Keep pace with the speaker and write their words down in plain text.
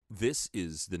This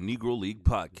is the Negro League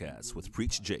Podcast with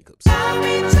Preach Jacobs.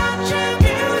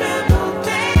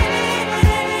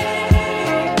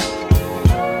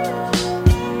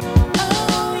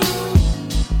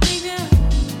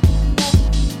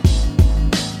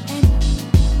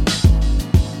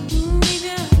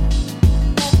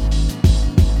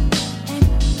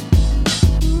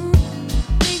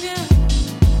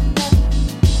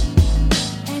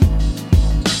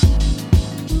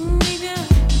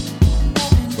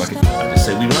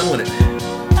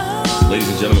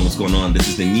 What's going on? This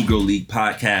is the Negro League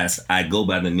Podcast. I go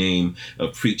by the name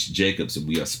of Preach Jacobs, and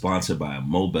we are sponsored by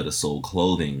Mo Better Soul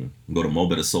Clothing. Go to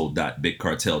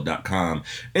mobettersoul.bigcartel.com.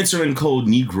 Enter in code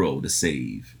NEGRO to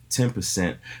save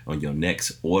 10% on your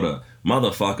next order.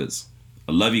 Motherfuckers,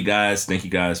 I love you guys. Thank you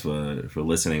guys for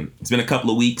listening. It's been a couple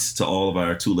of weeks to all of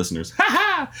our 2 listeners.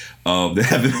 We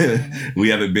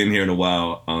haven't been here in a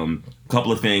while.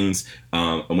 Couple of things.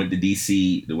 I went to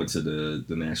DC. I went to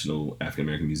the National African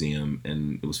American Museum,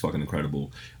 and it was fucking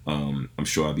incredible. I'm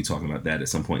sure I'll be talking about that at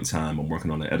some point in time. I'm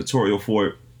working on an editorial for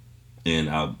it, and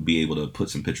I'll be able to put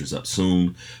some pictures up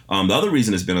soon. The other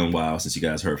reason it's been a while since you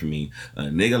guys heard from me, a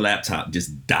nigga laptop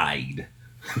just died.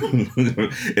 And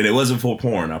it wasn't for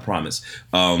porn, I promise.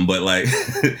 But like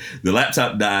the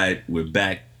laptop died. We're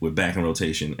back in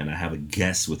rotation, and I have a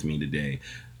guest with me today.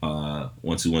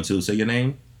 1212, say your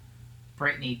name.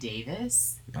 Brittany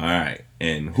Davis. All right.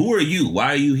 And who are you? Why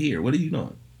are you here? What are you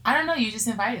doing? I don't know. You just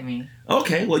invited me.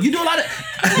 Okay. Well, you do a lot of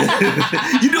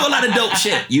dope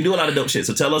shit. You do a lot of dope shit.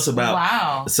 So tell us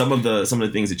about some of the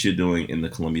things that you're doing in the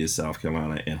Columbia, South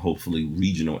Carolina, and hopefully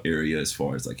regional area as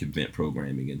far as like event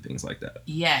programming and things like that.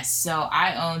 Yes. So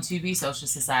I own 2B Social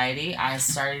Society. I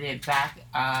started it back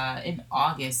in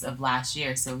August of last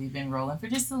year. So we've been rolling for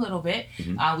just a little bit.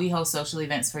 Mm-hmm. We host social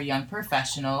events for young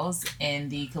professionals in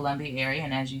the Columbia area.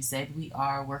 And as you said, we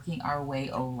are working our way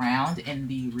around in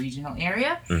the regional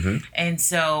area. Mm-hmm. And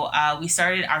so we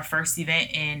started our first event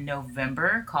in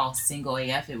November called Single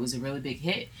AF. It was a really big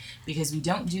hit because we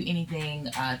don't do anything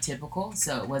typical.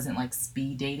 So it wasn't like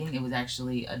speed dating. It was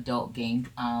actually adult play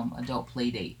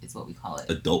date is what we call it.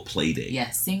 Adult play date.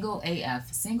 Yes, Single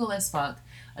AF, single as fuck,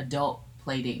 adult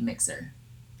play date mixer.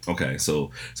 Okay,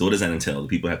 so what does that entail? Do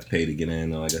people have to pay to get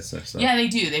in? I guess that's Yeah, they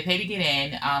do. They pay to get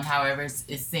in. However,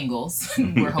 it's singles.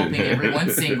 We're hoping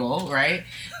everyone's single, right?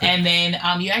 And then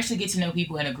you actually get to know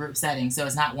people in a group setting, so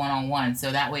it's not one-on-one.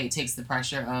 So that way, it takes the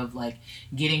pressure of like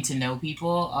getting to know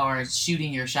people or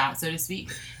shooting your shot, so to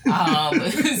speak.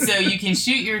 So you can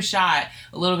shoot your shot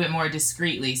a little bit more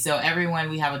discreetly. So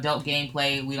everyone, we have adult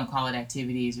gameplay. We don't call it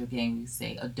activities or game. We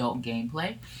say adult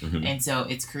gameplay. Mm-hmm. And so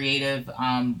it's creative.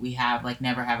 We have like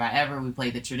Never Have I Ever. We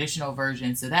play the traditional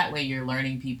version. So that way you're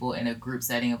learning people in a group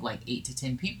setting of like 8 to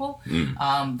 10 people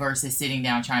versus sitting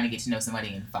down trying to get to know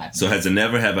somebody in 5 minutes. So has the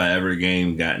Never Have I Ever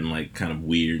game gotten like kind of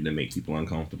weird to make people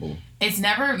uncomfortable? It's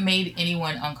never made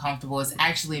anyone uncomfortable. It's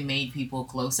actually made people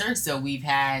closer. So we've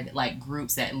had like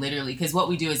groups that literally, because what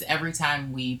we do is every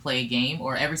time we play a game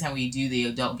or every time we do the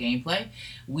adult gameplay,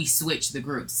 we switch the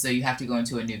groups. So you have to go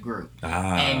into a new group.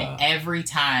 And every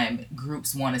time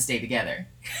groups want to stay together.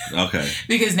 Okay.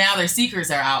 Because now their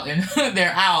secrets are out and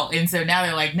they're out. And so now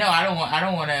they're like, no, I don't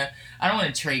want to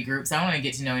trade groups. I don't want to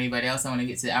get to know anybody else. I want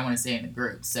to stay in the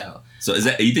group. So is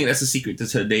that, you think that's the secret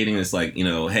to dating? It's like,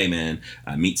 hey man,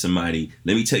 I meet somebody.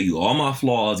 Let me tell you all my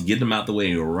flaws, get them out the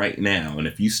way right now. And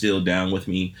if you still down with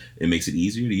me, it makes it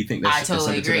easier. Do you think that's? I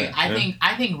totally agree.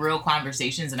 I think real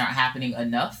conversations aren't happening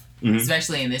enough. Mm-hmm.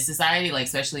 Especially in this society, like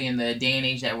especially in the day and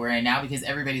age that we're in now, because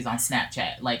everybody's on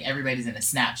Snapchat. Like everybody's in a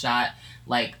snapshot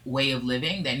like way of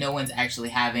living that no one's actually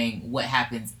having what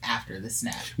happens after the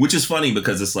snap. Which is funny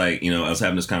because it's like, I was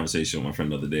having this conversation with my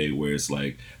friend the other day where it's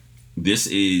like, this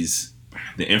is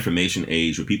the information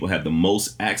age where people have the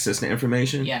most access to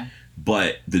information. Yeah.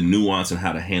 But the nuance and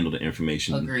how to handle the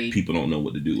information, Agreed. People don't know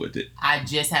what to do with it. I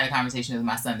just had a conversation with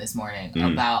my son this morning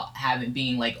about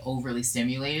being like overly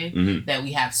stimulated, that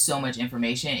we have so much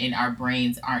information and our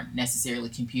brains aren't necessarily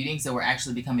computing. So we're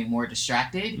actually becoming more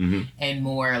distracted and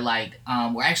more like,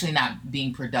 we're actually not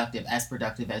being as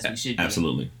productive as we should be.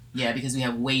 Absolutely. Yeah, because we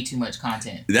have way too much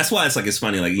content. That's why it's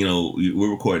funny, like,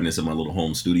 we're recording this in my little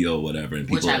home studio or whatever. And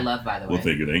people, which I love, by the way. Well,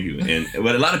 thank you.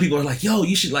 But a lot of people are like, yo,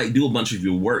 you should like do a bunch of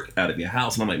your work out of your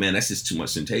house. And I'm like, man, that's just too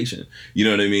much temptation. You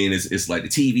know what I mean? It's like the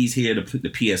TV's here, the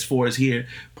PS4 is here,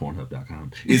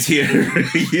 Pornhub.com is here.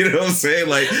 You know what I'm saying?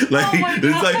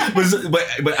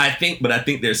 But I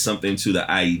think there's something to the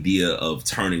idea of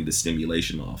turning the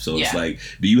stimulation off. So it's like,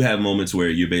 do you have moments where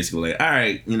you're basically like, all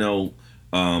right,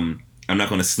 I'm not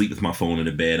going to sleep with my phone in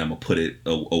the bed. I'm going to put it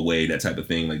away, that type of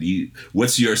thing. Like,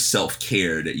 what's your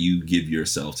self-care that you give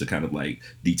yourself to kind of like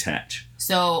detach?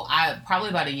 So I probably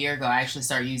about a year ago, I actually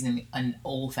started using an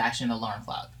old-fashioned alarm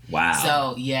clock. Wow.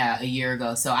 So yeah, a year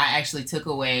ago. So I actually took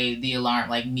away the alarm,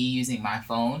 like me using my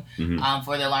phone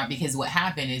for the alarm, because what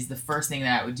happened is the first thing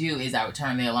that I would do is I would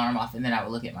turn the alarm off and then I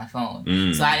would look at my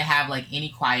phone. So I didn't have like any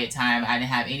quiet time. I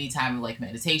didn't have any time of like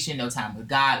meditation, no time with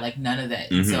God, like none of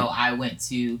that. And so I went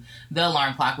to the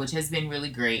alarm clock, which has been really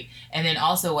great. And then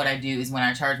also what I do is when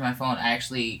I charge my phone, I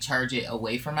actually charge it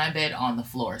away from my bed on the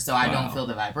floor. So I don't feel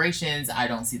the vibrations. I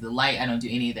don't see the light. I don't do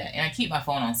any of that. And I keep my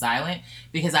phone on silent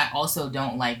because I also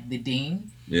don't like the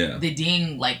ding. Yeah. The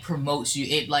ding like promotes you.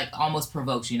 It like almost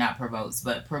provokes you, not provokes,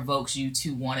 but provokes you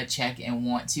to want to check and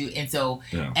want to. And so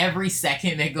every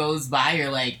second that goes by, you're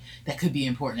like, that could be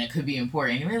important. That could be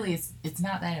important. And really, it's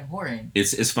not that important.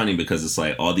 It's funny because it's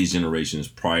like all these generations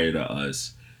prior to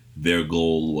us, their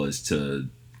goal was to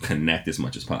connect as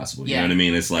much as possible. You know what I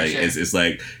mean? It's like it's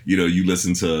like, you know, you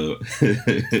listen to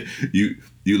you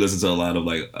listen to a lot of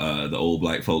like the old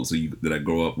black folks that I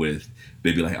grew up with.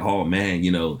 They'd be like, oh man,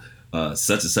 you know,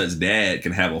 such and such dad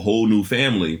can have a whole new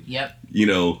family. Yep. You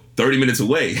know, 30 minutes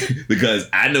away because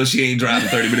I know she ain't driving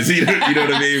 30 minutes either. You know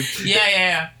what I mean?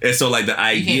 Yeah. And so like the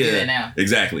idea, you can't do that now.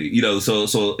 Exactly. You know,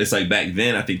 so it's like back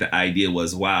then I think the idea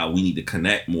was, wow, we need to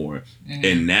connect more,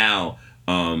 and now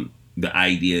the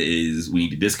idea is we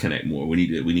need to disconnect more. We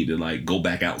need to like go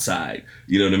back outside.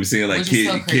 You know what I'm saying? Like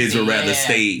kids would rather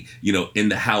stay, you know, in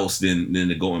the house than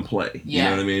to go and play. Yeah. You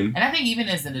know what I mean? And I think even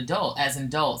as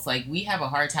adults, like we have a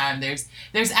hard time.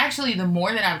 There's actually, the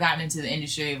more that I've gotten into the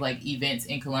industry of like events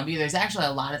in Columbia, there's actually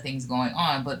a lot of things going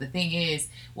on. But the thing is,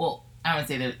 well, I would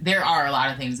say that there are a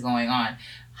lot of things going on.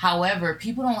 However,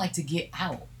 people don't like to get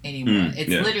out anymore. It's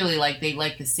literally like they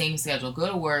like the same schedule. Go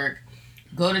to work,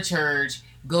 go to church,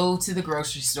 go to the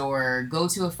grocery store, go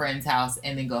to a friend's house,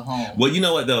 and then go home. Well, you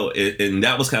know what, though? And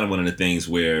that was kind of one of the things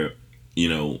where, you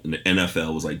know, the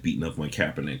NFL was like beating up on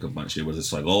Kaepernick a bunch. It was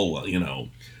just like, oh, well, you know,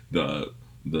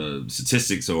 the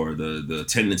statistics or the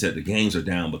attendance at the games are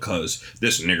down because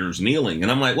this nigger's kneeling.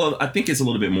 And I'm like, well, I think it's a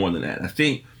little bit more than that. I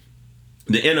think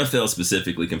the NFL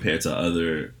specifically compared to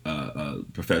other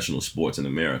professional sports in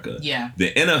America,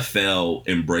 the NFL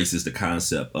embraces the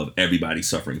concept of everybody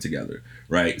suffering together,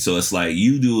 right? So it's like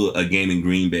you do a game in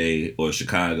Green Bay or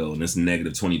Chicago and it's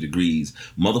negative 20 degrees,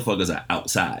 motherfuckers are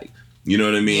outside. You know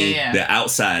what I mean? Yeah. They're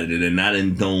outside. They're not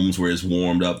in domes where it's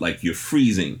warmed up. Like you're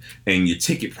freezing and your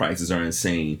ticket prices are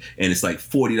insane. And it's like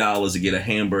 $40 to get a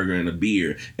hamburger and a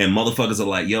beer. And motherfuckers are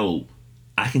like, yo,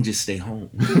 I can just stay home.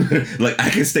 Like I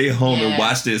can stay home and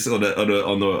watch this on the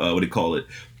what do you call it?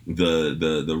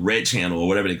 The red channel or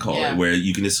whatever they call it, where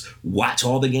you can just watch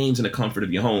all the games in the comfort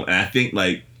of your home. And I think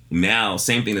like now,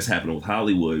 same thing that's happening with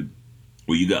Hollywood,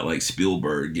 where you got like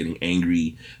Spielberg getting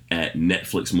angry at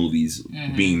Netflix movies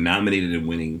being nominated and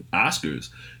winning Oscars.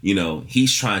 You know,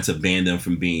 he's trying to ban them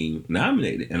from being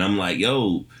nominated. And I'm like,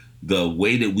 yo, the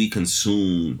way that we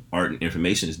consume art and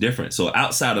information is different. So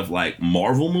outside of like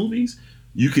Marvel movies,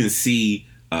 you can see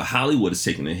Hollywood is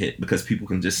taking a hit because people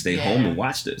can just stay home and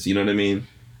watch this. You know what I mean?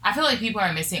 I feel like people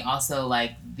are missing also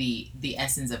like the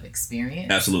essence of experience.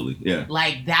 Absolutely, yeah.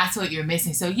 Like that's what you're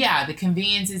missing. So yeah, the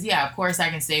convenience is, of course I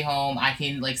can stay home. I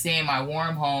can like stay in my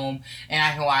warm home and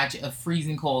I can watch a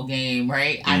freezing cold game,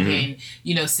 right? I can,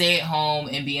 you know, stay at home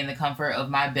and be in the comfort of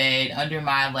my bed under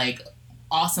my like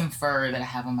awesome fur that I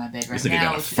have on my bed right this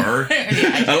now. This nigga got a fur?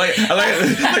 I like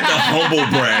the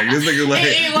humble brag. This nigga like...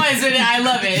 It was, but I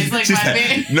love it. It's like my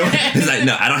favorite. No, it's like,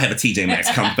 no, I don't have a TJ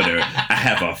Maxx comforter. I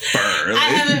have a fur. I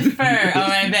have a fur on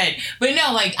my bed. But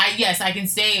no, like, I can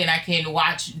stay and I can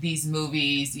watch these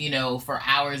movies, you know, for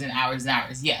hours and hours and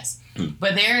hours. Yes.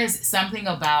 But there is something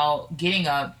about getting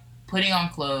up, putting on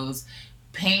clothes,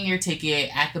 paying your ticket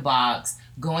at the box,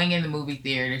 going in the movie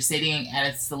theater, sitting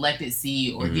at a selected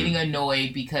seat, or getting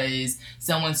annoyed because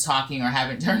someone's talking or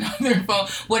haven't turned on their phone,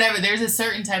 whatever. There's a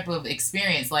certain type of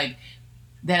experience like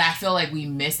that I feel like we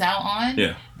miss out on.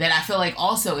 Yeah. That I feel like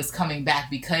also is coming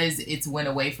back because it's went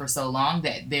away for so long,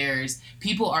 that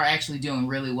people are actually doing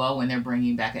really well when they're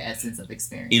bringing back an essence of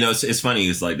experience. You know, it's funny.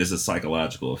 It's like there's a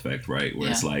psychological effect, right? Where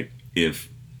it's like if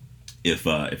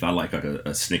I like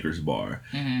a Snickers bar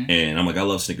and I'm like, I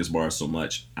love Snickers bars so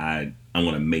much, I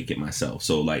want to make it myself.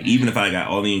 So like even if I got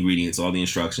all the ingredients, all the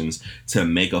instructions to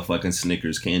make a fucking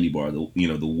Snickers candy bar, the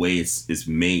way it's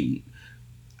made,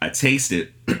 I taste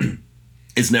it,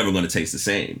 it's never going to taste the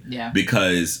same. Yeah.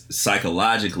 Because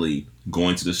psychologically,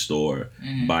 going to the store,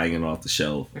 buying it off the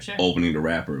shelf, opening the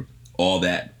wrapper, all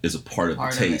that is a part of the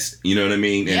taste. It. You know what I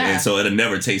mean? Yeah. And so it'll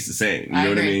never taste the same. You know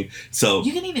what I mean? So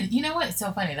you can even, you know what? It's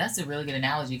so funny. That's a really good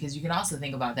analogy because you can also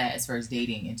think about that as far as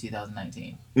dating in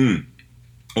 2019.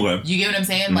 Okay. You get what I'm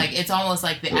saying? Like, it's almost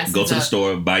like the essence go to the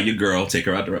store, buy your girl, take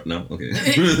her out the... No? Okay.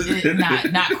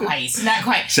 not quite. Not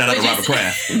quite. Shout out to Robert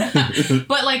Kraft.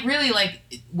 But, like, really, like,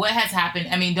 what has happened...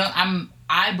 I mean,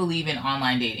 I believe in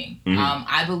online dating.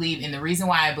 I believe... And the reason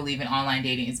why I believe in online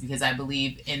dating is because I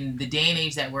believe in the day and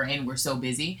age that we're in, we're so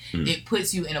busy. It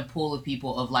puts you in a pool of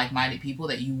people, of like-minded people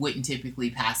that you wouldn't typically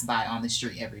pass by on the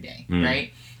street every day,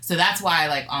 right? So that's why I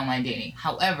like online dating.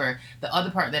 However, the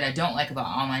other part that I don't like about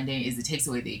online dating is it takes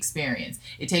away the experience.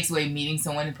 It takes away meeting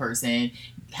someone in person,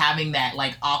 having that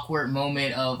like awkward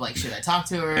moment of like, should I talk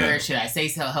to her? Should I say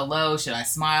hello? Should I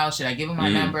smile? Should I give her my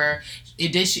number?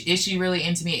 Is she really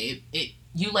into me?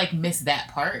 You like miss that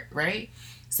part, right?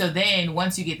 So then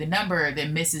once you get the number,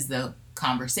 then misses the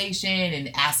conversation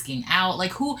and asking out.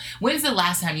 Like when's the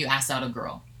last time you asked out a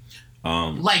girl?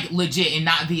 Like legit and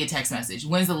not via text message.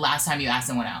 When's the last time you asked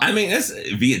someone out? I mean, that's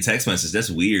via text message. That's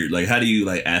weird. Like, how do you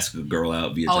like ask a girl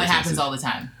out via text message? It happens all the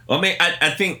time. Well, I mean, I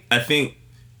think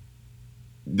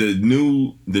the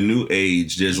new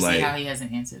age, there's you like... see how he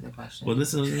hasn't answered the question. Well,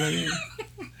 listen,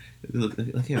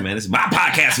 look here, man. This is my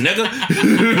podcast, nigga.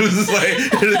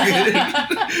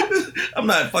 I'm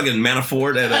not fucking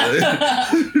Manafort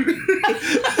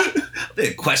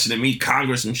they're questioning me,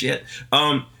 Congress and shit.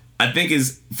 I think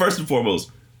is first and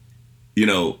foremost,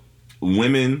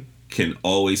 women can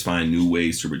always find new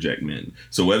ways to reject men.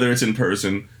 So whether it's in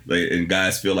person, like, and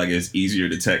guys feel like it's easier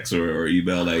to text or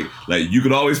email, like you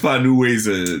can always find new ways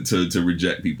to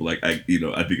reject people. Like I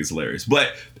think it's hilarious.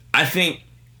 But I think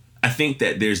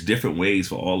that there's different ways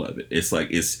for all of it.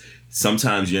 It's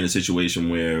sometimes you're in a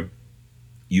situation where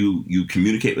you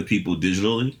communicate with people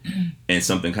digitally and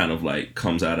something kind of like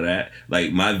comes out of that.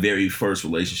 Like my very first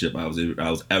relationship I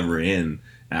was ever in,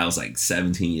 I was like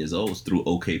 17 years old, was through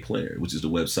OkPlayer, which is the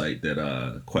website that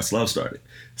Questlove started.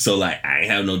 So like I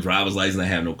have no driver's license, I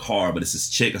have no car, but it's this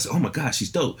chick. I said, oh my God,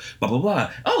 she's dope. Blah, blah,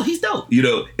 blah. Oh, he's dope.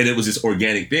 And it was this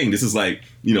organic thing. This is like,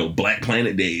 Black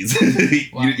Planet days.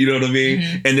 Wow. You know what I mean?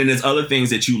 Mm-hmm. And then there's other things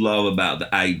that you love about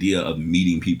the idea of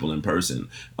meeting people in person.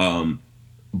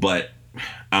 But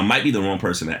I might be the wrong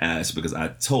person to ask because I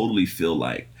totally feel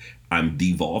like I'm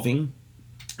devolving.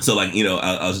 So like,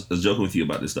 I was joking with you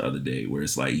about this the other day where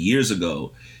it's like years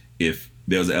ago, if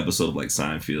there was an episode of like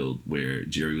Seinfeld where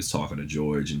Jerry was talking to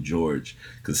George and George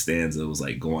Costanza was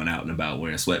like going out and about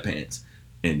wearing sweatpants.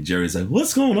 And Jerry's like,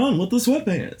 what's going on with the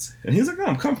sweatpants? And he's like, oh,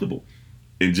 I'm comfortable.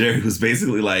 And Jerry was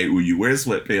basically like, when you wear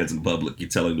sweatpants in public, you're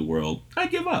telling the world, I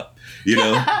give up, And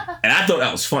I thought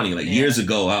that was funny. Like years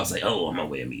ago, I was like, oh, I'm going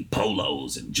to wear me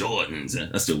polos and Jordans.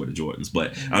 And I still wear the Jordans,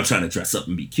 but I'm trying to dress up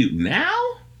and be cute. Now,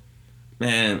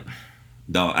 man,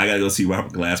 dog, I got to go see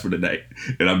Robert Glasper tonight.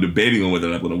 And I'm debating on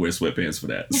whether I'm going to wear sweatpants for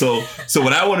that. So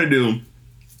what I want to do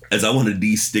is I want to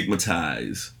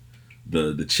destigmatize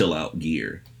the chill out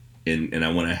gear. And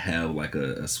I want to have like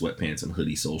a sweatpants and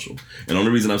hoodie social. And the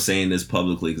only reason I'm saying this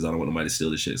publicly because I don't want nobody to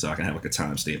steal this shit, so I can have like a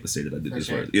timestamp and say that I did this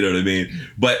first. You know what I mean?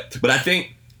 But I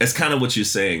think it's kind of what you're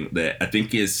saying that I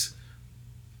think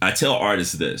I tell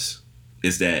artists this,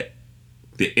 is that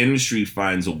the industry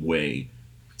finds a way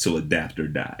to adapt or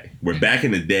die. Where back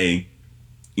in the day,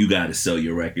 you got to sell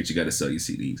your records, you got to sell your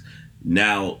CDs.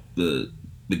 Now the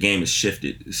game has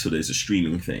shifted, so there's a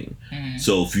streaming thing.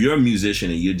 So if you're a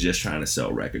musician and you're just trying to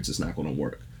sell records, it's not going to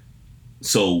work.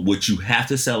 So what you have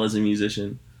to sell as a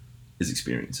musician is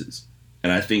experiences.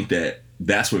 And I think that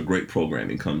that's where great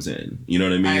programming comes in. You know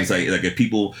what I mean? It's like if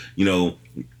people,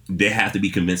 they have to be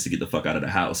convinced to get the fuck out of the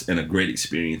house, and a great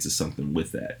experience is something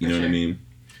with that. You know what I mean?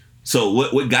 So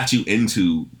what got you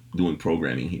into doing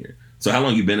programming here? So how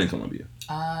long you been in Columbia?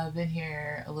 I've been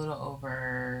here a little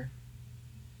over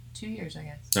 2 years, I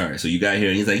guess. All right, so you got here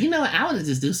and he's like, I want to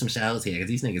just do some shows here because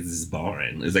these niggas is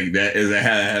boring. It's like that. Is that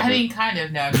how it happened? I mean, kind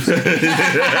of. No, I'm just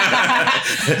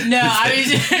no,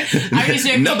 I was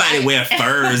just nobody wear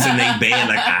furs in their band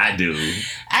like I do.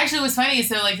 Actually, what's funny is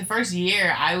so like the first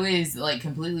year I was like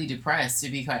completely depressed, to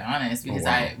be quite honest, because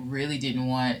I really didn't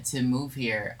want to move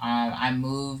here. I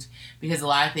moved because a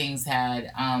lot of things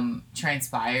had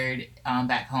transpired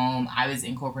back home. I was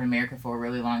in corporate America for a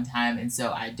really long time, and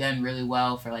so I'd done really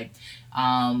well for like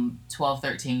 12,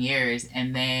 13 years,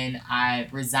 and then I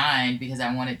resigned because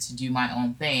I wanted to do my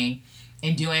own thing.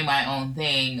 and doing my own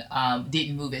thing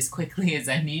didn't move as quickly as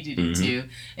I needed it to.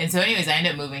 And so anyways, I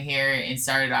ended up moving here and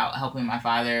started out helping my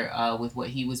father with what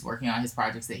he was working on, his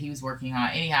projects that he was working on.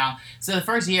 Anyhow, so the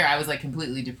first year I was like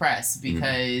completely depressed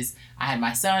because I had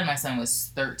my son. My son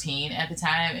was 13 at the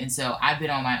time. And so I've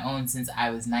been on my own since I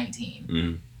was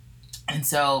 19. And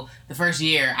so the first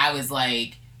year I was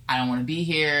like, I don't want to be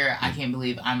here. I can't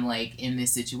believe I'm like in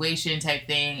this situation type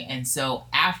thing. And so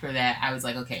after that, I was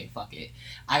like, okay, fuck it.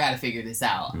 I got to figure this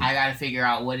out. I got to figure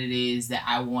out what it is that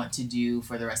I want to do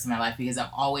for the rest of my life, because I've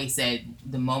always said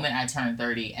the moment I turned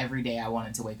 30, every day I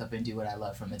wanted to wake up and do what I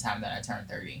love from the time that I turned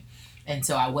 30. And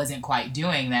so I wasn't quite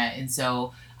doing that. And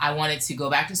so I wanted to go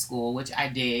back to school, which I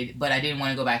did, but I didn't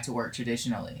want to go back to work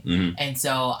traditionally. And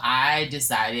so I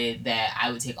decided that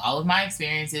I would take all of my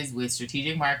experiences with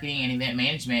strategic marketing and event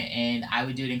management, and I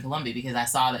would do it in Columbia, because I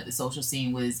saw that the social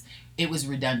scene was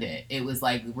redundant. It was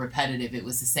like repetitive. It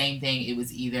was the same thing. It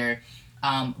was either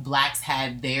blacks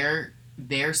had their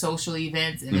social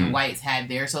events, and then whites had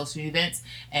their social events,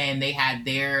 and they had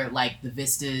their like the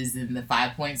vistas and the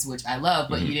 5 points, which I love,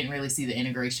 but you didn't really see the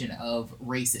integration of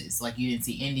races. Like you didn't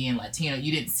see Indian, Latino,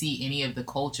 you didn't see any of the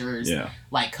cultures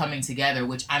like coming together,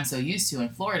 which I'm so used to in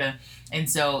Florida. And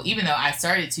so even though I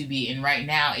started to be, and right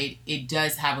now it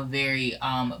does have a very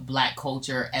black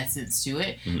culture essence to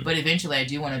it, but eventually I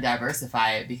do want to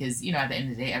diversify it, because at the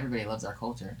end of the day, everybody loves our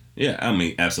culture. Yeah, I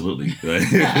mean, absolutely.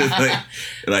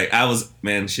 Like I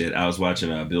was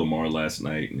watching Bill Maher last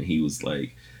night, and he was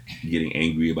like getting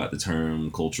angry about the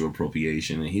term cultural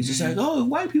appropriation, and he's just like, oh, if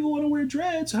white people want to wear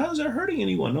dreads, how is that hurting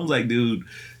anyone? And I was like, dude,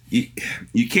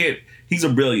 you can't. He's a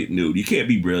brilliant dude. You can't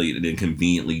be brilliant and then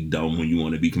conveniently dumb when you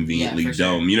want to be conveniently dumb.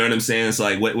 Sure. You know what I'm saying? It's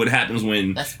like what happens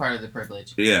when that's part of the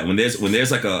privilege. Yeah, when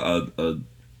there's like a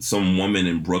some woman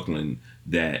in Brooklyn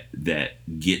that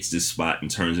gets this spot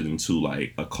and turns it into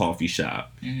like a coffee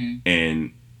shop,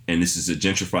 and this is a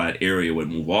gentrified area where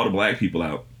move all the black people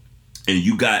out, and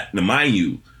you got, now mind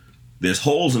you, there's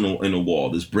holes in the wall,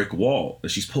 this brick wall,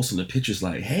 and she's posting the pictures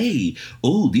like, hey,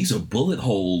 oh, these are bullet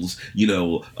holes,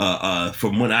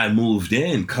 from when I moved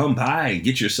in. Come by and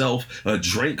get yourself a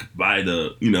drink by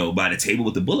the table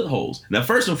with the bullet holes. Now,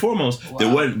 first and foremost,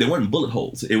 there weren't bullet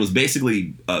holes. It was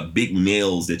basically big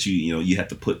nails that you have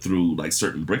to put through like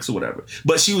certain bricks or whatever.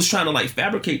 But she was trying to like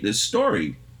fabricate this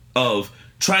story of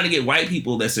trying to get white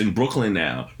people that's in Brooklyn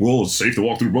now. Well, it's safe to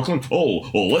walk through Brooklyn. Oh,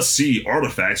 well, let's see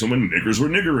artifacts when niggers were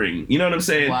niggering. You know what I'm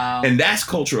saying? Wow. And that's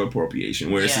cultural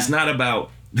appropriation, whereas it's not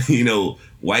about,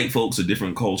 white folks of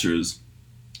different cultures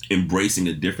embracing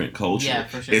a different culture. Yeah,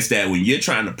 for sure. It's that when you're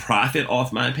trying to profit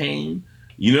off my pain,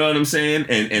 you know what I'm saying?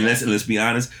 And let's be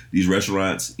honest, these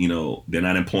restaurants, they're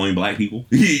not employing black people.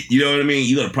 You know what I mean?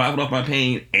 You're going to profit off my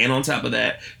pain, and on top of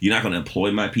that, you're not going to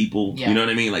employ my people. Yeah. You know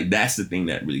what I mean? Like, that's the thing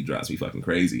that really drives me fucking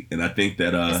crazy. And I think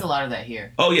that... There's a lot of that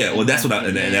here. Oh, yeah. Well, that's what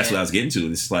I was getting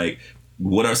to. It's like,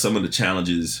 what are some of the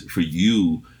challenges for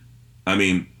you? I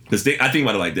mean, because I think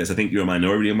about it like this. I think you're a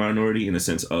minority in the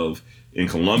sense of, in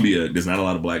Columbia, there's not a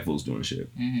lot of black folks doing shit.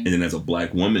 And then there's a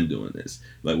black woman doing this.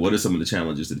 Like, what are some of the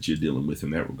challenges that you're dealing with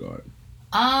in that regard?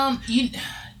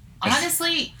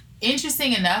 Honestly,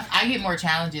 interesting enough, I get more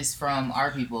challenges from our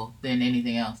people than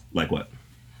anything else. Like what?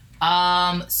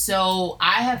 So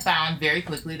I have found very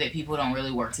quickly that people don't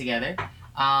really work together.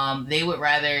 They would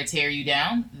rather tear you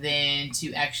down than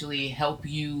to actually help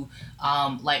you,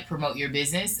 promote your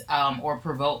business, or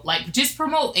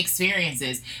promote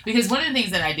experiences. Because one of the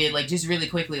things that I did, just really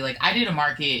quickly, I did a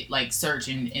market, search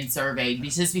and survey,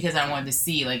 just because I wanted to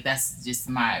see, that's just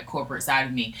my corporate side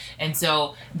of me. And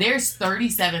so there's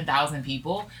 37,000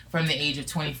 people from the age of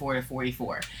 24 to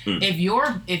 44.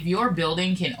 If your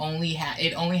building only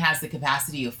has the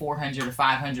capacity of 400 or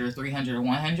 500 or 300 or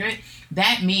 100,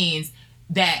 that means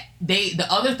that the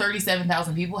other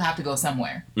 37,000 people have to go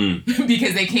somewhere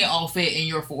because they can't all fit in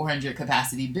your 400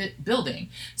 capacity building.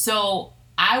 So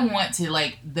I want to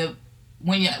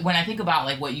when I think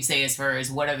about what you say as far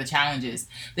as what are the challenges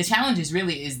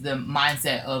really is the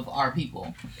mindset of our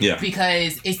people. Yeah.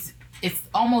 Because it's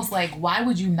almost like, why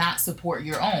would you not support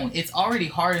your own? It's already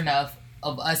hard enough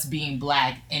of us being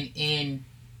black and in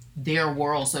their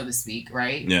world, so to speak,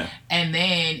 right? Yeah. And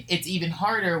then it's even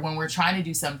harder when we're trying to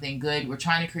do something good, we're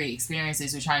trying to create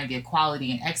experiences, we're trying to give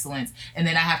quality and excellence, and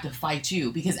then I have to fight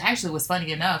you. Because actually what's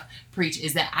funny enough, Preach,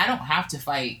 is that I don't have to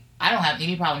fight. I don't have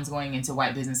any problems going into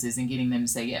white businesses and getting them to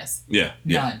say yes. Yeah.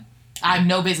 None. I have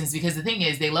no business, because the thing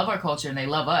is, they love our culture and they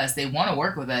love us. They want to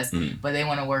work with us, but they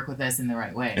want to work with us in the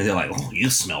right way. And they're like, "Oh, you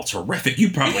smell terrific. You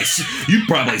probably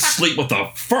sleep with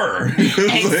a fur."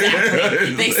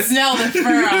 Exactly. They smell the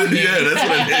fur on me. Yeah, that's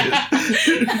what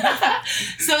it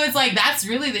is. So it's like, that's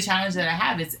really the challenge that I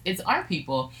have. It's our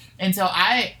people, and so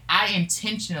I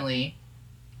intentionally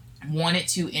wanted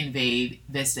to invade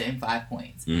Vista in 5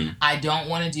 Points. I don't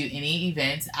want to do any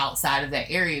events outside of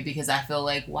that area, because I feel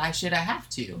like, why should I have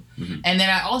to? And then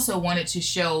I also wanted to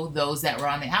show those that were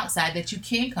on the outside that you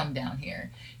can come down here.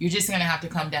 You're just going to have to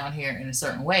come down here in a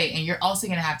certain way, and you're also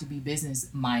going to have to be business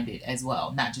minded as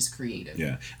well, not just creative.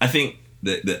 Yeah. I think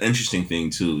the interesting thing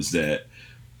too is that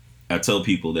I tell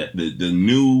people that the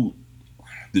new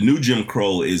Jim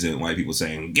Crow isn't white people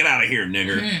saying, "Get out of here,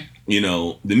 nigger." You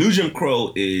know, the new Jim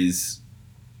Crow is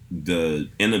the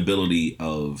inability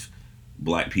of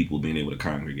black people being able to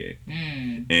congregate.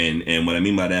 And what I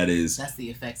mean by that is, that's the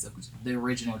effects of the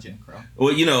original Jim Crow.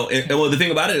 Well, you know, the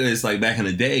thing about it is, like, back in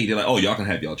the day, they're like, "Oh, y'all can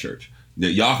have y'all church.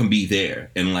 That y'all can be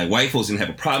there." And like, white folks didn't have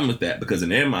a problem with that, because in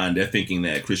their mind, they're thinking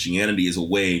that Christianity is a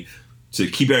way to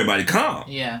keep everybody calm.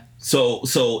 Yeah. So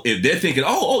if they're thinking,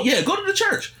 oh yeah, go to the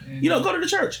church, you know, go to the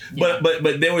church. Yeah.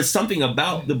 But there was something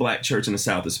about the black church in the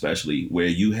South, especially, where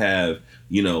you have,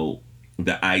 you know,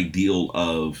 the ideal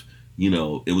of, you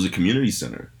know, it was a community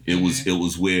center. It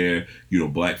was where, you know,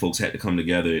 black folks had to come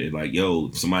together and like, yo,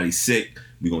 if somebody's sick,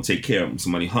 we're gonna take care of them.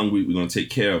 Somebody hungry, we're gonna take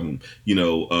care of them. You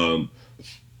know,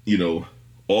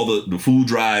 all the food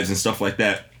drives and stuff like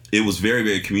that. It was very,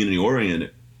 very community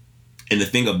oriented. And the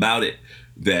thing about it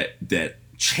that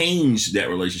changed that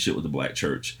relationship with the black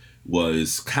church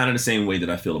was kind of the same way that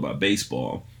I feel about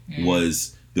baseball.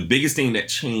 Was the biggest thing that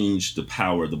changed the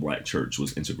power of the black church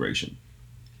was integration.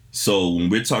 So when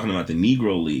we're talking about the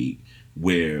Negro League,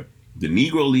 where the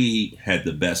Negro League had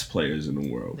the best players in the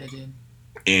world. They did.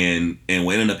 And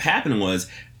what ended up happening was,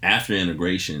 after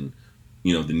integration,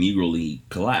 you know, the Negro League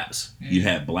collapsed. You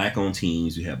had black-owned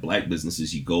teams, you had black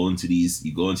businesses. You go into these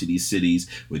cities,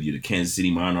 whether you're the Kansas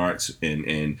City Monarchs,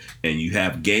 and you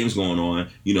have games going on.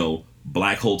 You know,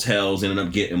 black hotels ended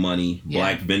up getting money. Yeah.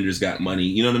 Black vendors got money.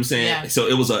 You know what I'm saying? Yeah. So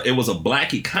it was a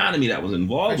black economy that was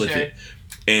involved with it,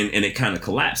 and it kind of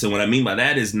collapsed. And what I mean by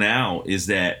that is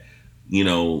that, you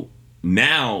know,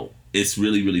 now it's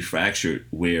really, really fractured,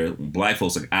 where black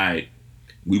folks are like, all right,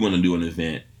 we want to do an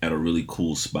event at a really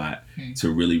cool spot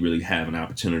to really, really have an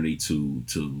opportunity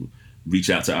to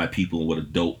reach out to our people with a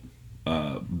dope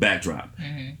backdrop.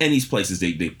 And these places,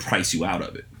 they price you out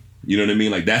of it. You know what I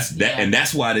mean? Like, that's that, and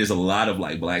that's why there's a lot of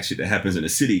like black shit that happens in the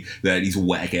city that are these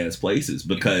whack ass places,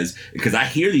 because I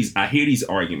hear these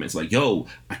arguments like, yo,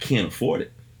 I can't afford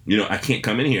it. You know, I can't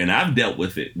come in here. And I've dealt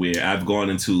with it where I've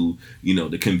gone into, you know,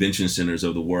 the convention centers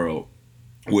of the world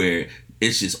where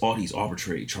it's just all these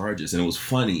arbitrary charges. And it was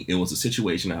funny. It was a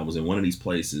situation. I was in one of these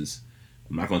places.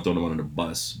 I'm not going to throw them under the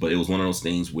bus, but it was one of those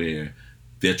things where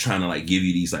they're trying to like give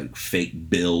you these like fake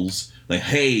bills. Like,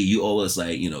 hey, you owe us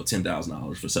like, you know,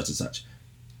 $10,000 for such and such.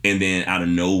 And then out of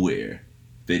nowhere,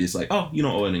 they just like, oh, you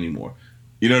don't owe it anymore.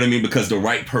 You know what I mean? Because the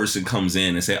right person comes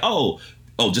in and say, oh,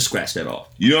 just scratch that off.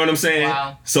 You know what I'm saying?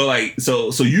 Wow. So like,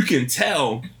 so you can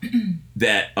tell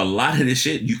that a lot of this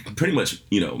shit, you can pretty much,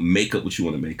 you know, make up what you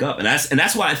want to make up. And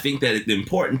that's why I think that the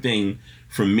important thing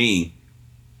for me,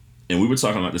 and we were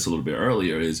talking about this a little bit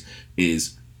earlier,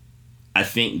 is I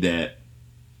think that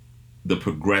the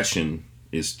progression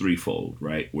is threefold,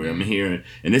 right? Where I'm hearing,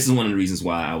 and this is one of the reasons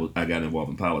why I got involved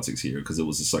in politics here, because it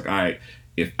was just like, all right,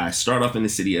 if I start off in the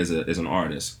city as an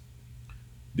artist,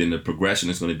 then the progression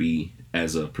is going to be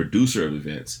as a producer of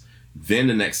events. Then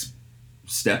the next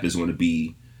step is going to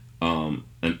be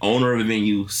an owner of a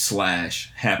venue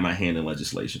 / have my hand in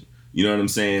legislation. You know what I'm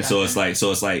saying? So it's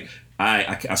like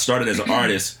I started as an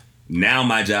artist. Now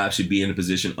my job should be in a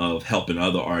position of helping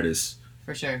other artists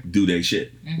for sure do their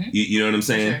shit. You know what I'm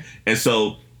saying? Sure. And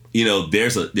so, you know,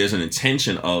 there's an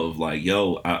intention of like,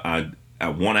 yo, I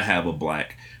want to have a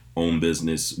black owned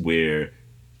business where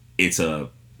it's a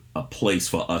place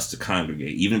for us to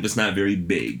congregate, even if it's not very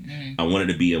big. I want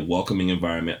it to be a welcoming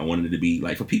environment. I wanted it to be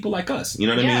like for people like us. You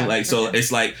know what I mean? Like, so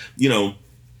it's like, you know,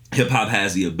 hip hop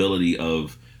has the ability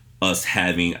of us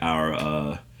having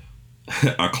our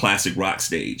classic rock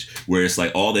stage, where it's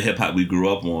like all the hip hop we grew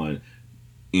up on.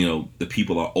 You know, the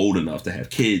people are old enough to have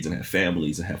kids and have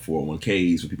families and have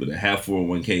 401ks, for people that have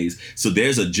 401ks. So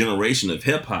there's a generation of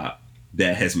hip hop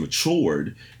that has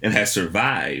matured and has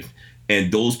survived.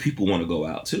 And those people want to go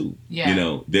out too. Yeah. You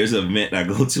know, there's an event I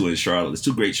go to in Charlotte. There's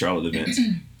 2 great Charlotte events.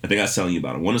 I think I was telling you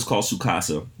about it. One is called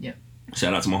Sukasa. Yep.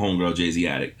 Shout out to my homegirl, Jay-Z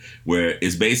Addict, where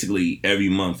it's basically every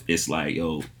month it's like,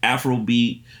 yo,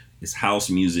 Afrobeat, It's house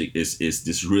music. It's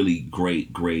this really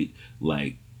great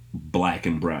like black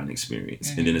and brown experience.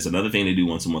 And then there's another thing they do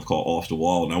once a month called Off the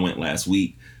Wall, and I went last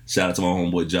week. Shout out to my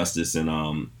homeboy Justice and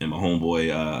my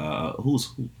homeboy who's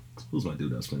my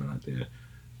dude that's been out there.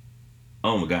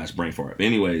 Oh my gosh, brain fart. But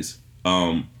anyways,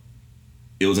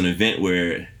 it was an event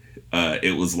where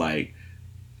it was like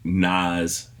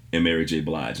Nas and Mary J.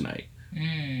 Blige night.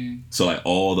 So like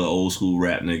all the old school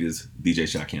rap niggas, DJ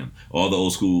Shakim, all the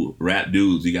old school rap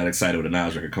dudes, you got excited when the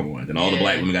Nas record come on. Then all the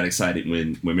black women got excited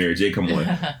when Mary J come on.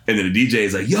 And then the DJ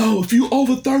is like, yo, if you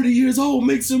over 30 years old,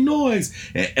 make some noise.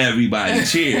 And everybody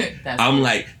cheered. I'm cool.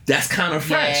 Like, that's kind of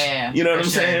fresh. Yeah, you know what I'm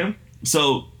saying?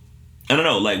 So I don't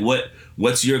know, like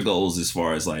what's your goals as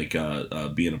far as like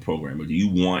being a programmer? Do you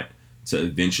want to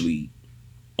eventually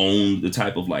own the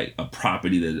type of like a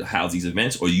property that house these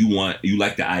events, or you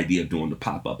like the idea of doing the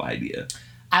pop-up idea?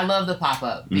 I love the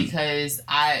pop-up because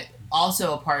I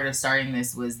also, a part of starting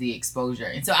this was the exposure.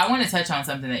 And so I want to touch on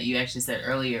something that you actually said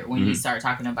earlier when you start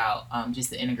talking about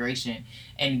just the integration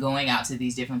and going out to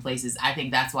these different places. I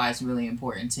think that's why it's really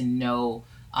important to know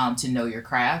your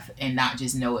craft and not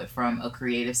just know it from a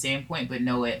creative standpoint, but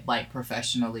know it like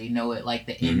professionally, know it like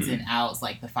the ins and outs,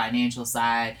 like the financial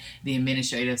side, the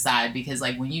administrative side, because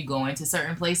like when you go into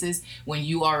certain places, when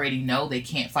you already know, they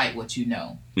can't fight what you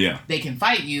know. Yeah. They can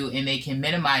fight you and they can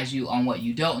minimize you on what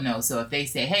you don't know. So if they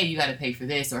say, hey, you got to pay for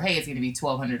this, or hey, it's going to be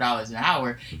 $1,200 an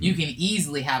hour, you can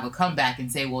easily have a comeback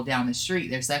and say, well, down the street,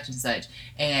 there's such and such,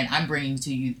 and I'm bringing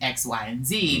to you X, Y, and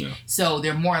Z. Yeah. So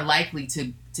they're more likely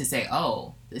to say,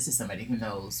 oh, this is somebody who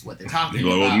knows what they're talking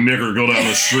about. Well, nigger, go down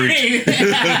the street.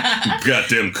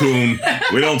 Goddamn coon.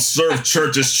 We don't serve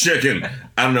church's chicken.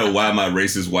 I don't know why my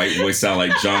racist white voice sound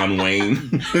like John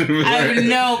Wayne. I have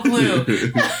no clue.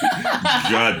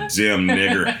 Goddamn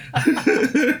nigger.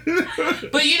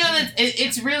 But you know,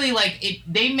 it's really like,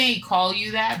 they may call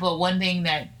you that, but one thing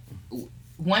that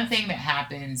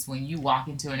happens when you walk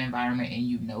into an environment and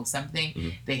you know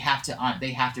something, they have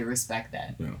to respect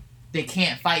that. Yeah. They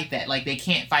can't fight that. Like, they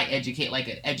can't fight like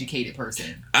an educated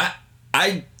person.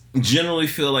 I generally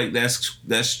feel like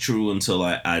that's true until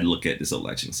I look at this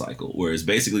election cycle, where it's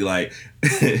basically like,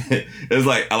 it's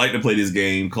like, I like to play this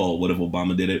game called What If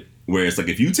Obama Did It? Where it's like,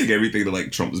 if you take everything that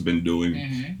like Trump has been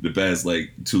doing the past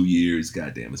like 2 years,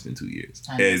 goddamn, it's been 2 years.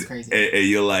 That's crazy. And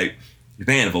you're like,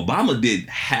 man, if Obama did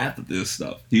half of this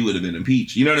stuff, he would have been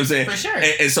impeached. You know what I'm saying? For sure.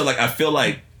 And so like, I feel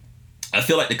like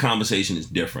the conversation is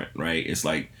different, right? It's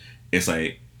like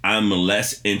I'm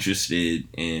less interested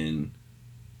in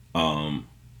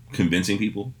convincing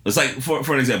people. It's like,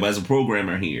 for an example, as a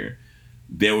programmer here,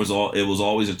 it was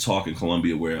always a talk in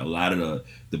Columbia where a lot of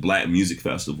the black music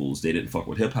festivals, they didn't fuck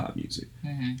with hip hop music.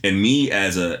 And me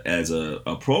as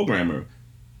a programmer,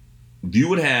 you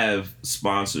would have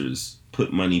sponsors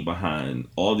put money behind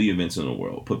all the events in the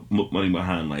world, put money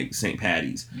behind like St.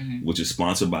 Patty's, which is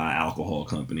sponsored by an alcohol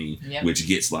company, which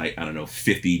gets like, I don't know,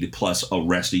 50 plus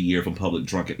arrests a year from public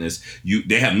drunkenness.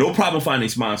 They have no problem finding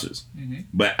sponsors.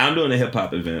 But I'm doing a hip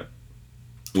hop event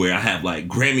where I have like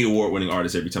Grammy Award winning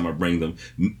artists every time I bring them.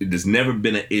 There's never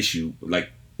been an issue. Like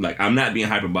I'm not being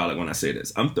hyperbolic when I say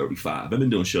this. I'm 35. I've been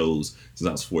doing shows since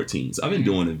I was 14. So I've been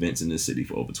doing events in this city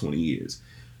for over 20 years.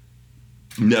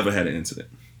 Never had an incident.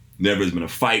 Never has been a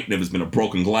fight. Never has been a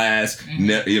broken glass.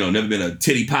 Never been a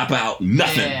titty pop out.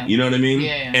 Nothing. Yeah. You know what I mean?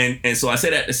 Yeah. And so I say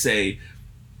that to say,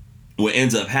 what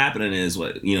ends up happening is a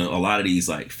lot of these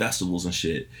like festivals and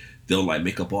shit, they'll like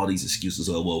make up all these excuses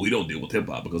of, well, we don't deal with hip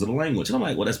hop because of the language. And I'm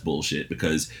like, well, that's bullshit,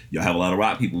 because you'll have a lot of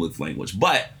rock people with language.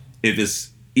 But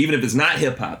even if it's not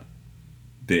hip hop,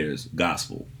 there's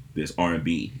gospel, there's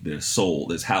R&B, there's soul,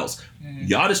 there's house.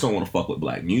 Y'all just don't want to fuck with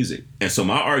black music. And so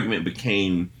my argument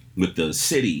became with the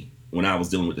city, when I was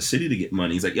dealing with the city to get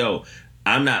money. He's like, yo,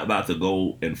 I'm not about to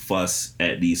go and fuss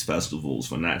at these festivals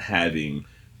for not having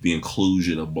the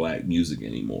inclusion of black music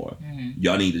anymore.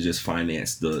 Y'all need to just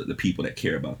finance the people that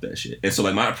care about that shit. And so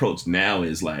like my approach now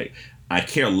is like, I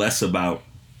care less about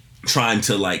trying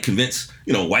to like convince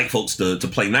white folks to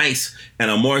play nice, and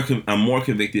I'm more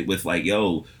convicted with like,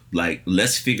 yo, like,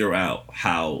 let's figure out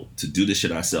how to do this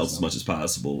shit ourselves as much as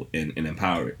possible and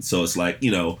empower it. So it's like,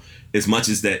 as much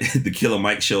as that the Killer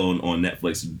Mike show on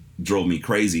Netflix drove me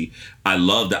crazy, I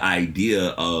love the idea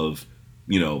of,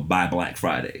 buy Black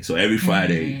Friday. So every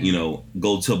Friday,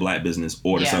 go to a black business,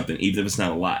 order something, even if it's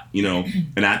not a lot,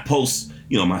 and I post,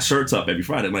 my shirts up every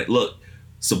Friday. I'm like, look,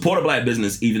 support a black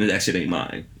business, even if that shit ain't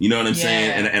mine. You know what I'm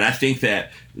saying? And I think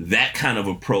that kind of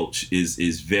approach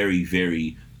is very,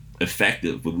 very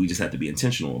effective, but we just have to be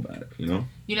intentional about it, you know?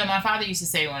 You know, my father used to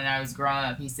say when I was growing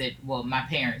up, he said, well, my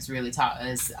parents really taught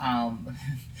us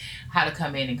how to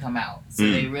come in and come out. So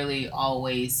they really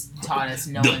always taught us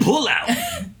knowing. The pull out.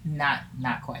 not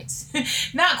quite.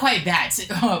 Not quite that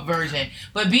version.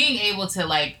 But being able to,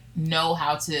 like, know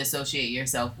how to associate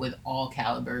yourself with all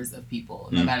calibers of people,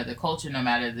 no matter the culture, no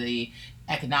matter the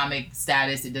economic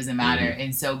status, it doesn't matter.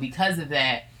 And so because of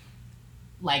that,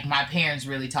 like, my parents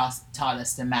really taught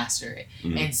us to master it.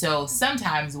 And so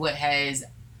sometimes what has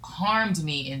harmed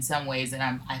me in some ways,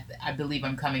 and I believe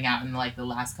I'm coming out in like the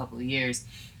last couple of years,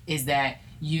 is that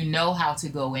you know how to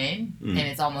go in, and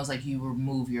it's almost like you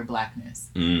remove your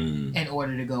blackness in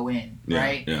order to go in,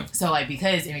 right? Yeah. So, like,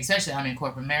 because, and especially I'm in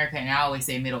corporate America, and I always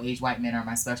say middle-aged white men are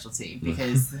my specialty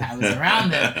because I was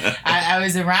around them. I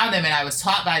was around them, and I was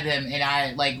taught by them, and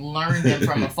I, like, learned them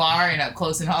from afar and up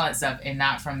close and all that stuff, and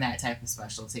not from that type of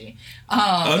specialty.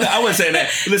 I wasn't saying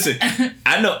that. Listen,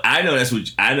 I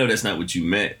know that's not what you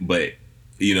meant, but,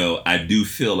 you know, I do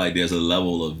feel like there's a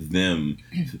level of them,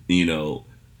 you know.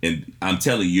 And I'm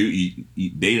telling you,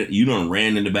 you done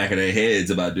ran in the back of their heads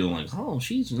about doing like, oh,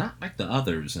 she's not like the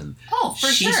others, and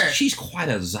she's quite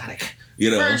exotic,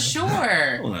 you know. For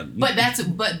sure. But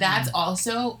that's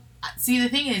also, see, the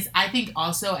thing is, I think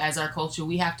also as our culture,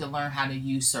 we have to learn how to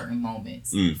use certain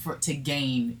moments to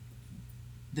gain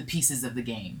the pieces of the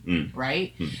game,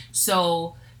 right?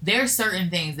 So there's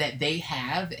certain things that they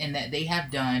have and that they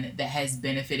have done that has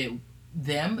benefited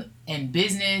them in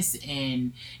business,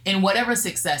 in whatever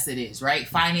success it is, right?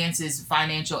 Finances,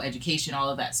 financial, education, all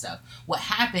of that stuff. What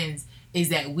happens is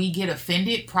that we get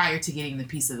offended prior to getting the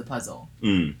piece of the puzzle.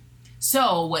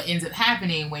 So what ends up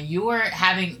happening when you're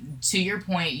having, to your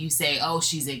point, you say, oh,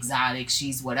 she's exotic,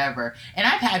 she's whatever. And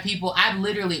I've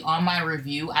literally, on my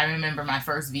review, I remember my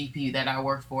first VP that I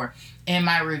worked for, in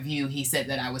my review, he said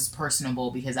that I was personable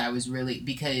because I was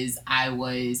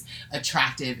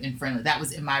attractive and friendly. That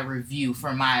was in my review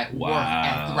for my work,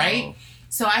 right?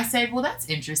 So I said, well, that's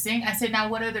interesting. I said, now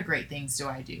what other great things do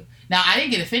I do? Now, I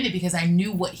didn't get offended because I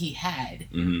knew what he had.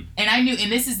 And I knew, and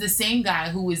this is the same guy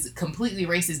who was completely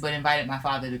racist but invited my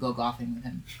father to go golfing with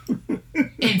him.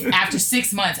 And after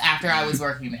 6 months after I was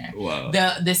working there. Wow.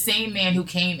 The same man who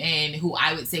came in, who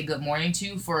I would say good morning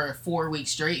to for 4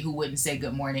 weeks straight, who wouldn't say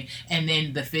good morning. And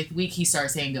then the 5th week, he started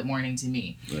saying good morning to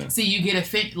me. Yeah. So you get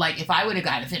offended. Like, if I would have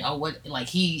gotten offended, oh, what, like,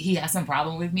 he has some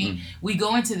problem with me. We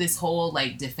go into this whole,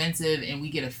 like, defensive, and we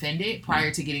get offended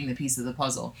prior to getting the piece of the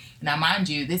puzzle. Now, mind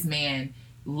you, this man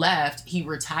left. He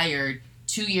retired.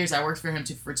 2 years, I worked for him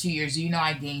for 2 years. Do you know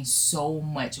I gained so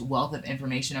much wealth of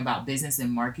information about business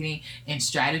and marketing and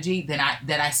strategy that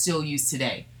I still use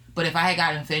today? But if I had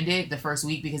gotten offended the first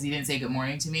week because he didn't say good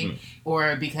morning to me,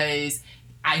 or because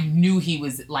I knew he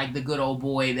was like the good old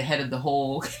boy, the head of the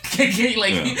whole,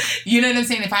 you know what I'm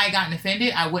saying? If I had gotten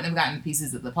offended, I wouldn't have gotten the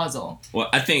pieces of the puzzle. Well,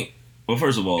 I think,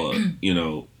 first of all, you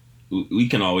know, we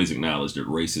can always acknowledge that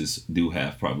racists do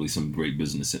have probably some great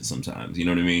business sense sometimes. You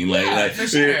know what I mean? Like for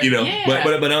sure. You know, but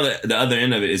on the other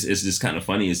end of it is just kind of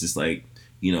funny. It's just like,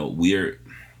 you know,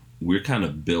 we're kind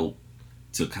of built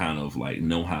to kind of like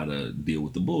know how to deal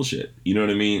with the bullshit. You know what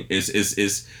I mean?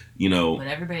 It's you know. But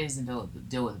everybody doesn't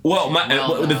deal with. Well,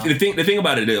 the thing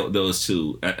about it though is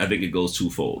too. I think it goes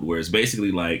twofold. Where it's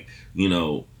basically like, you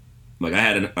know. Like, I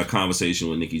had a conversation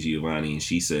with Nikki Giovanni, and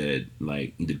she said,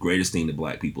 like, the greatest thing that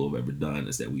black people have ever done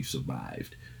is that we've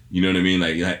survived. You know what I mean?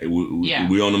 Like,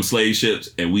 we're on them slave ships,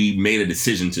 and we made a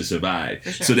decision to survive.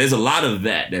 Sure. So there's a lot of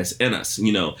that's in us,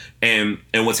 you know. And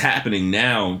what's happening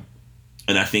now,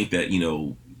 and I think that, you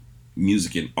know,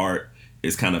 music and art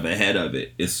is kind of ahead of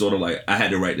it. It's sort of like, I had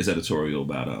to write this editorial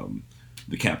about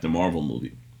the Captain Marvel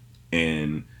movie.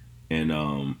 And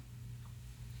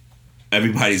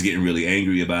everybody's getting really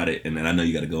angry about it, and then I know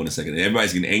you got to go in a second.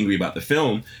 Everybody's getting angry about the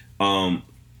film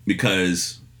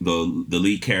because the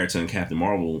lead character in Captain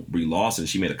Marvel, Brie Larson,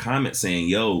 she made a comment saying,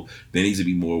 "Yo, there needs to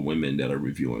be more women that are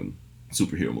reviewing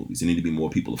superhero movies. There need to be more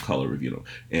people of color reviewing them."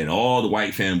 And all the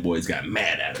white fanboys got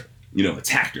mad at her, you know,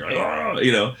 attacked her, like, oh,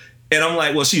 you know. And I'm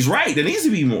like, well, she's right. There needs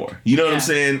to be more. You know what I'm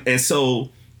saying? And so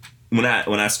when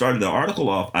I started the article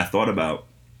off, I thought about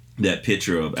that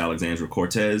picture of Alexandra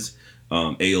Cortez.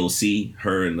 AOC,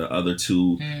 her and the other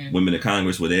two women in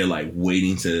Congress, where they're like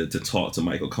waiting to talk to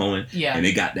Michael Cohen, and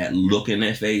they got that look in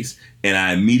their face, and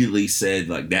I immediately said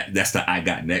like that's the I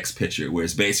got next picture, where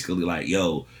it's basically like,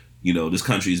 yo, you know, this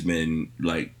country's been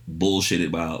like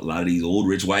bullshitted by a lot of these old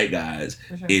rich white guys.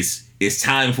 Sure. It's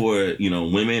time for, you know,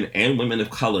 women and women of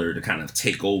color to kind of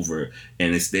take over,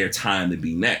 and it's their time to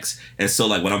be next. And so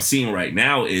like what I'm seeing right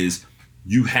now is,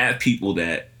 you have people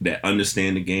that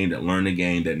understand the game, that learn the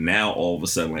game, that now all of a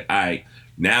sudden like, all right,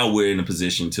 now we're in a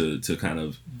position to kind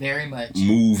of very much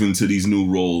move into these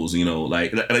new roles, you know,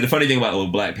 like the funny thing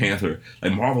about Black Panther,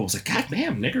 like Marvel was like, God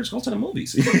damn, niggers, go to the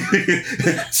movies.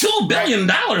 $2 billion,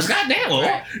 god damn.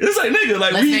 Right. It's like, nigga,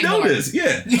 like, let's we know more. This.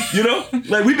 Yeah. You know?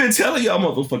 Like, we've been telling y'all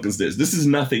motherfuckers this. This is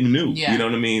nothing new. Yeah. You know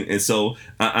what I mean? And so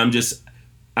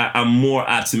I'm more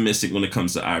optimistic when it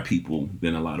comes to our people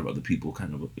than a lot of other people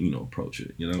kind of, you know, approach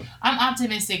it, you know? I'm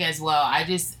optimistic as well. I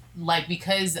just, like,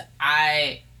 because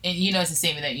and you know, it's a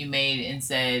statement that you made and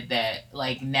said that,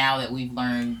 like, now that we've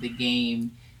learned the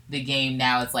game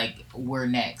now, it's like we're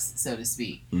next, so to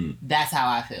speak. That's how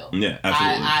I feel. Yeah,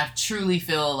 absolutely. I truly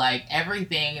feel like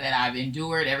everything that I've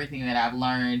endured, everything that I've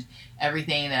learned,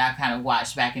 everything that I've kind of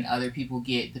watched back and other people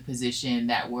get the position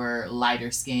that were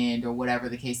lighter skinned or whatever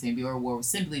the case may be, or were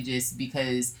simply just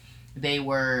because they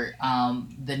were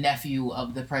the nephew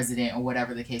of the president or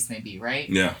whatever the case may be, right?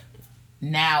 Yeah.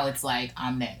 Now it's like,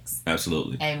 I'm next.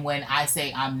 Absolutely. And when I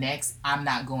say I'm next, I'm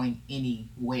not going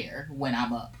anywhere when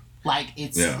I'm up. Like,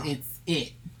 it's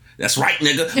it. That's right,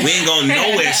 nigga. We ain't going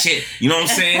nowhere, shit. You know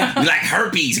what I'm saying? We like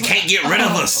herpes. You can't get rid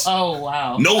of us. Oh,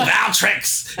 wow. No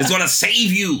Valtrex is going to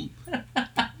save you.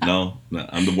 No,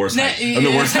 I'm the worst hype. I'm the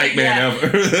worst hype man ever.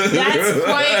 That's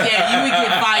quick. Yeah, you would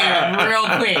get fired real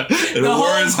quick. The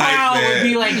whole crowd would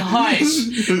be like, hush.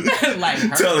 Like,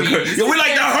 herpes. We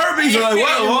like the herpes. We're like,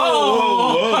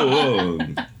 whoa.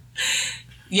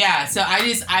 Yeah, so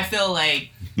I feel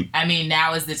like, I mean,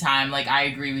 now is the time. Like, I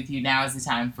agree with you. Now is the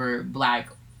time for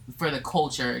the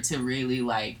culture to really,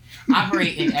 like,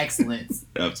 operate in excellence.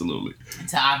 Absolutely.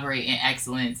 To operate in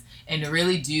excellence and to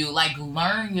really do, like,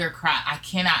 learn your craft. I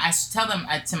tell them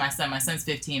to my son's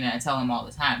 15 and I tell him all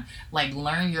the time, like,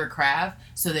 learn your craft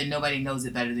so that nobody knows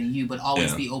it better than you, but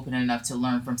always be open enough to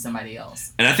learn from somebody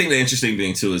else. And I think the interesting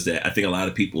thing too is that I think a lot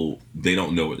of people, they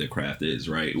don't know what their craft is,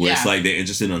 right? Where it's like they're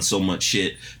interested in so much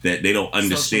shit that they don't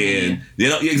understand. They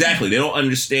don't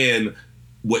understand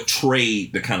what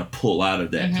trade to kind of pull out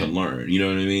of that to learn. You know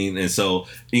what I mean? And so,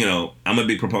 you know, I'm a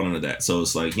big proponent of that. So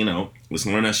it's like, you know, let's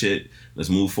learn that shit. Let's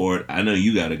move forward. I know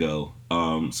you gotta go.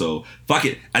 So fuck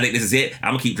it. I think this is it.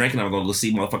 I'm gonna keep drinking. I'm gonna go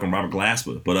see motherfucking Robert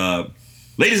Glasper. But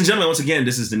ladies and gentlemen, once again,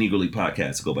 this is the Negro League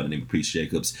Podcast. Go by the name of Priest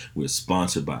Jacobs. We're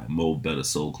sponsored by Mo Better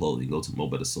Soul Clothing. Go to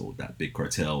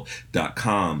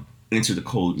mobettersoul.bigcartel.com. Enter the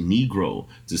code NEGRO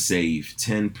to save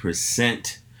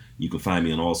 10%. You can find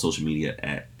me on all social media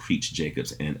at Preach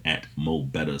Jacobs and at Mo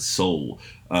Better Soul.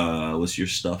 What's your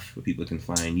stuff where people can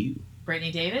find you?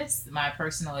 Brittany Davis. My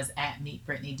personal is at Meet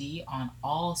Brittany D on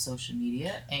all social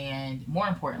media. And more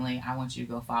importantly, I want you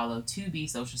to go follow 2B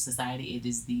Social Society. It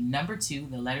is the number 2,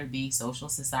 the letter B, Social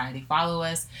Society. Follow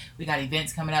us. We got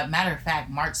events coming up. Matter of fact,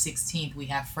 March 16th, we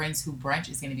have Friends Who Brunch.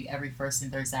 It's going to be every first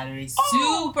and third Saturday.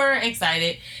 Super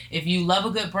excited. If you love a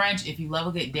good brunch, if you love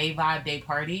a good day vibe, day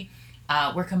party,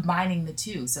 we're combining the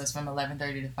two. So it's from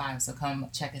 11:30 to 5. So come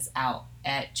check us out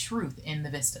at Truth in the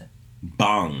Vista.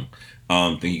 Bong.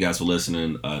 Thank you guys for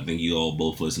listening. Thank you all,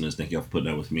 both listeners. Thank you all for putting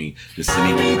up with me. This is the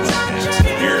Negro League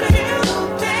Podcast.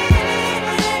 Here.